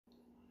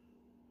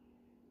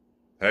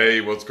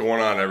Hey, what's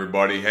going on,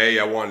 everybody? Hey,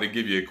 I wanted to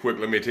give you a quick,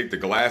 let me take the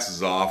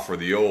glasses off for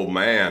the old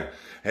man.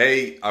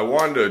 Hey, I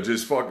wanted to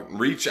just fucking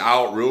reach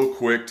out real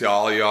quick to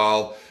all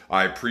y'all.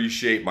 I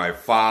appreciate my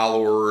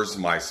followers,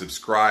 my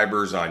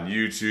subscribers on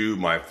YouTube,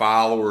 my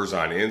followers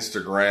on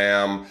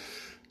Instagram,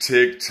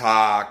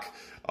 TikTok.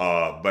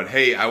 But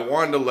hey, I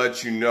wanted to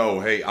let you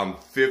know, hey, I'm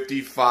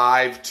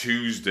 55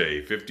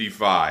 Tuesday,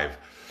 55.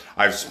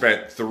 I've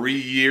spent 3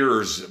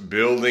 years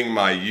building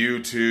my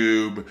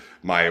YouTube,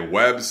 my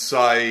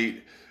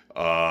website.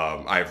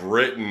 I've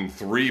written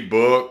 3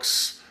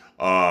 books,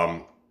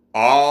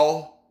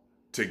 all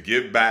to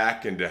give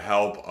back and to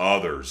help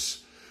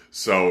others.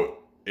 So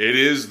it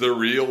is the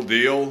real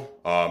deal.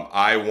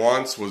 I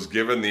once was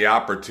given the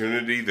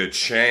opportunity, the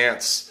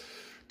chance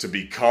to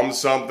become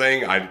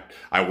something. I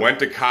went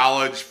to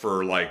college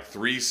for like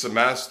 3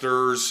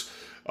 semesters.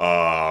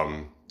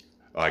 I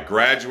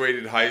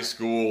graduated high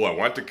school. I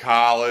went to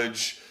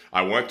college.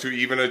 I went to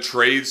even a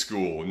trade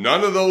school.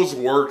 None of those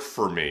worked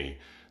for me.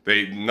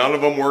 None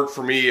of them worked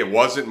for me. It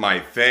wasn't my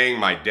thing.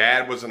 My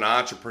dad was an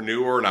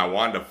entrepreneur and I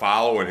wanted to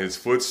follow in his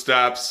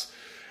footsteps.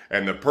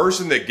 And the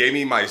person that gave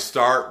me my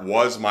start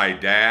was my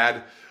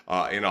dad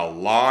in a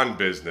lawn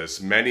business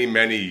many,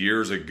 many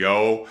years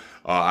ago.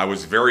 I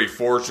was very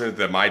fortunate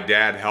that my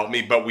dad helped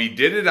me, but we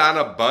did it on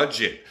a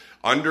budget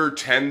under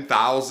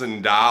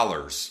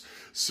 $10,000.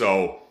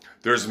 So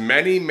there's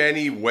many,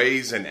 many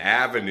ways and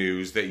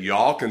avenues that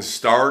y'all can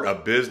start a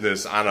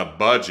business on a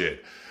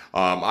budget.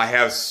 I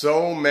have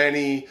so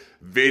many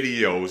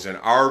videos and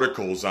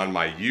articles on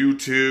my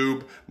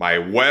YouTube, my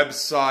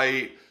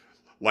website,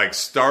 like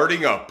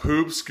starting a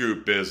poop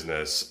scoop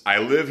business. I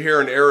live here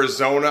in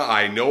Arizona.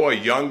 I know a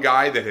young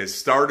guy that has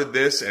started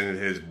this and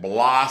it has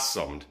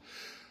blossomed.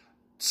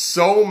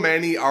 So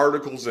many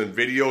articles and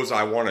videos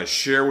I want to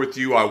share with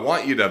you. I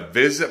want you to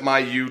visit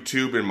my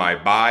YouTube in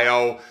my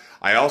bio.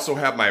 I also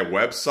have my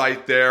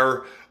website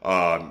there.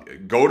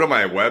 Go to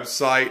my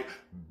website,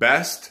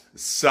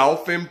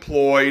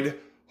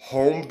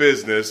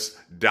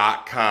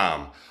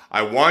 bestselfemployedhomebusiness.com.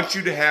 I want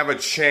you to have a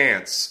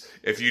chance.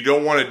 If you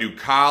don't want to do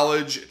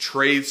college,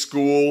 trade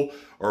school,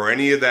 or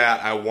any of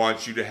that, I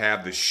want you to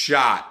have the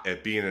shot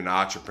at being an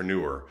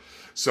entrepreneur.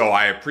 So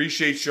I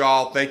appreciate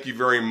y'all. Thank you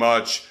very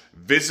much.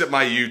 Visit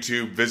my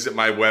YouTube, visit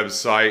my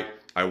website.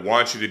 I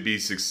want you to be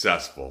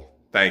successful.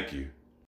 Thank you.